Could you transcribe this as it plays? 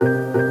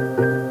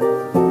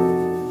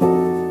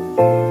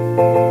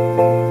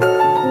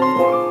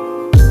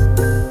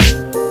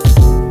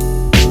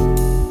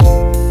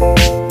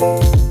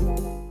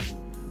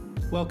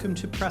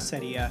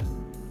Prasedia.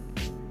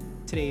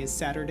 Today is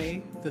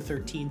Saturday, the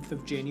 13th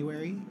of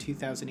January,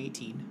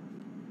 2018.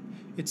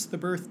 It's the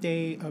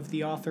birthday of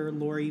the author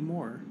Lorrie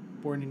Moore,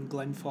 born in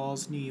Glen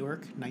Falls, New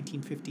York,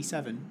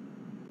 1957.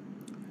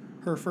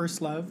 Her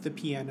first love, the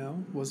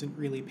piano, wasn't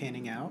really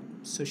panning out,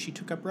 so she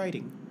took up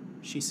writing.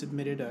 She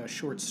submitted a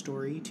short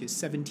story to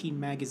 17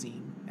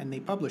 magazine, and they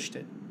published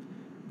it.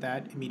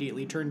 That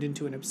immediately turned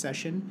into an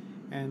obsession,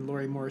 and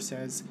Lorrie Moore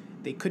says,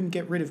 "They couldn't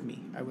get rid of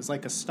me. I was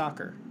like a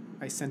stalker.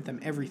 I sent them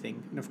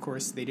everything, and of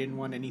course they didn't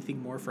want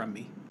anything more from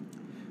me."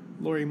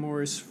 Lorrie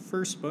Moore's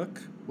first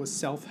book was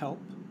Self-Help,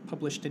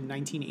 published in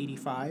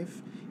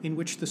 1985, in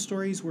which the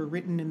stories were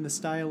written in the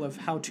style of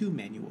how-to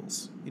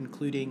manuals,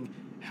 including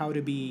how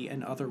to be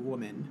an other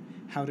woman,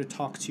 how to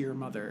talk to your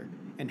mother,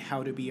 and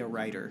how to be a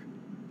writer.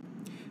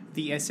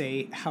 The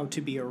essay, How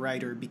to Be a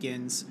Writer,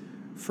 begins,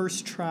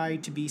 "First try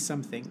to be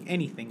something,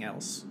 anything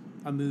else.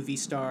 A movie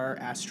star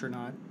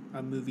astronaut,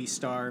 a movie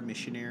star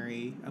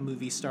missionary, a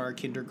movie star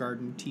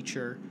kindergarten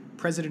teacher,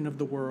 president of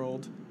the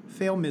world.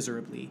 Fail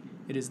miserably.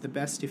 It is the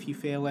best if you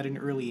fail at an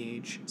early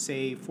age,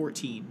 say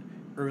 14.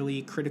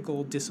 Early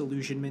critical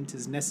disillusionment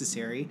is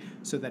necessary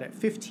so that at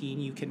 15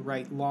 you can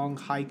write long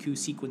haiku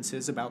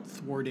sequences about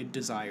thwarted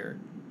desire."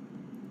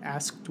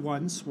 Asked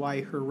once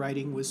why her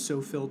writing was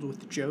so filled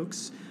with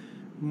jokes,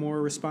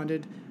 Moore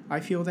responded, "I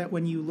feel that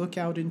when you look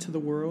out into the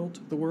world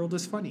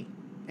is funny,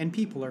 and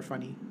people are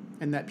funny,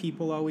 and that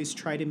people always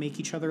try to make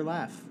each other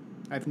laugh.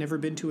 I've never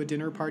been to a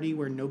dinner party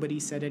where nobody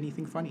said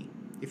anything funny.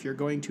 If you're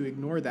going to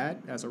ignore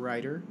that as a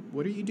writer,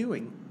 what are you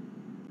doing?"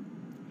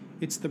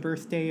 It's the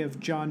birthday of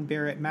John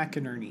Barrett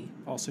McInerney,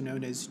 also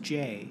known as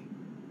Jay,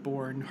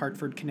 born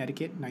Hartford,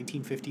 Connecticut,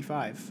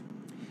 1955.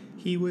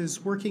 He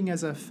was working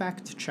as a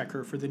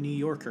fact-checker for The New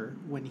Yorker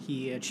when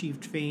he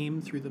achieved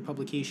fame through the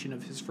publication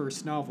of his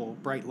first novel,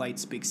 Bright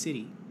Lights, Big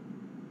City.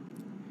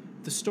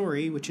 The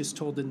story, which is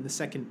told in the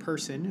second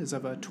person, is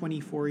of a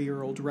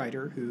 24-year-old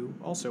writer who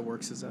also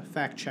works as a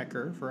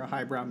fact-checker for a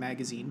highbrow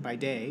magazine by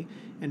day,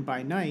 and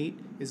by night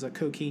is a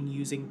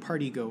cocaine-using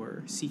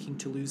partygoer seeking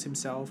to lose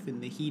himself in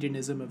the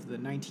hedonism of the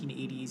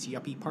 1980s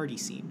yuppie party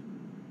scene.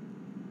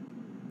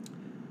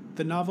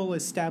 The novel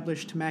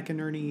established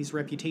McInerney's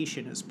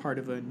reputation as part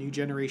of a new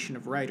generation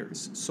of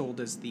writers, sold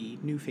as the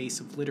new face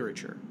of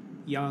literature.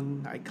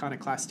 Young,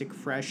 iconoclastic,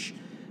 fresh,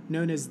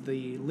 known as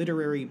the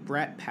literary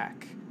Brat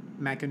Pack,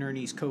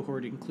 McInerney's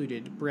cohort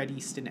included Bret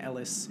Easton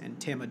Ellis and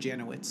Tama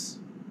Janowitz.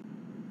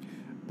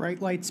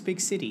 Bright Lights, Big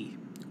City,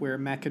 where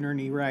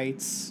McInerney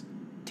writes,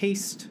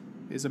 "Taste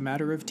is a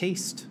matter of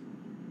taste."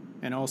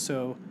 And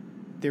also,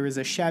 "There is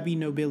a shabby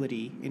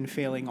nobility in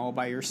failing all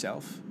by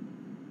yourself."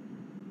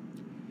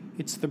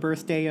 It's the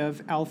birthday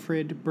of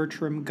Alfred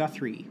Bertram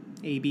Guthrie,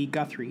 A.B.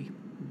 Guthrie,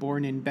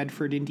 born in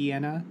Bedford,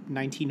 Indiana,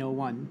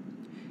 1901.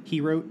 He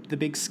wrote The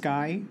Big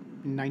Sky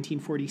in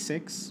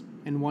 1946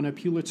 and won a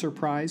Pulitzer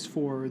Prize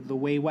for The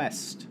Way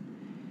West.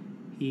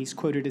 He's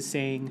quoted as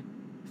saying,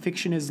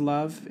 "Fiction is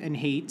love and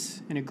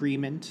hate and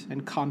agreement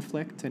and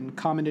conflict and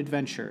common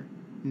adventure,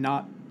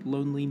 not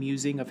lonely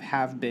musing of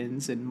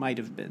have-beens and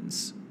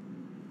might-have-beens."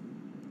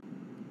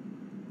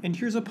 And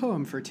here's a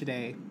poem for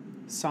today,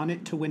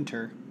 Sonnet to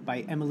Winter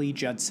by Emily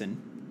Judson.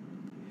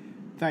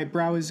 "Thy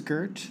brow is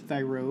girt,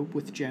 thy robe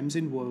with gems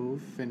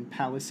inwove, and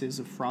palaces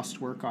of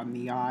frostwork on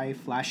the eye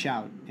flash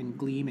out and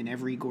gleam in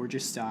every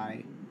gorgeous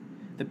dye.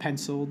 The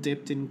pencil,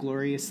 dipped in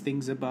glorious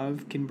things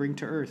above, can bring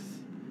to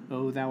earth,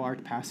 oh, thou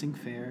art passing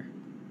fair.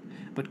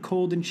 But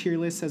cold and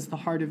cheerless as the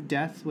heart of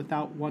death,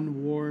 without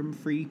one warm,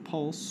 free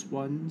pulse,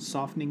 one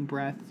softening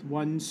breath,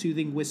 one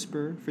soothing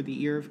whisper for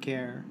the ear of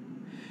care.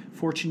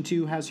 Fortune,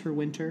 too, has her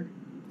winter.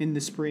 In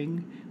the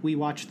spring, we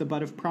watch the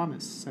bud of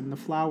promise, and the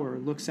flower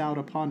looks out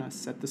upon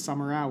us at the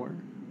summer hour.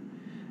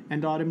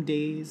 And autumn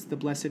days the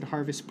blessed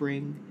harvest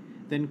bring,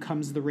 then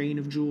comes the rain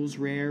of jewels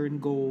rare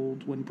and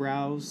gold, when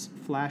brows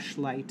flash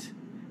light,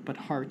 but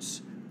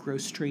hearts grow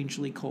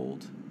strangely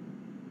cold."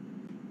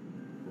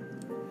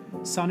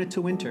 Sonnet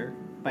to Winter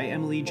by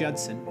Emily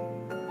Judson.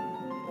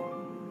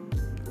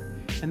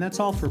 And that's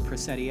all for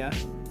Prasedia.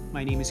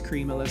 My name is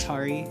Kareem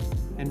El-Azhari,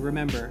 and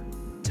remember,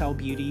 tell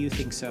beauty you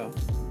think so.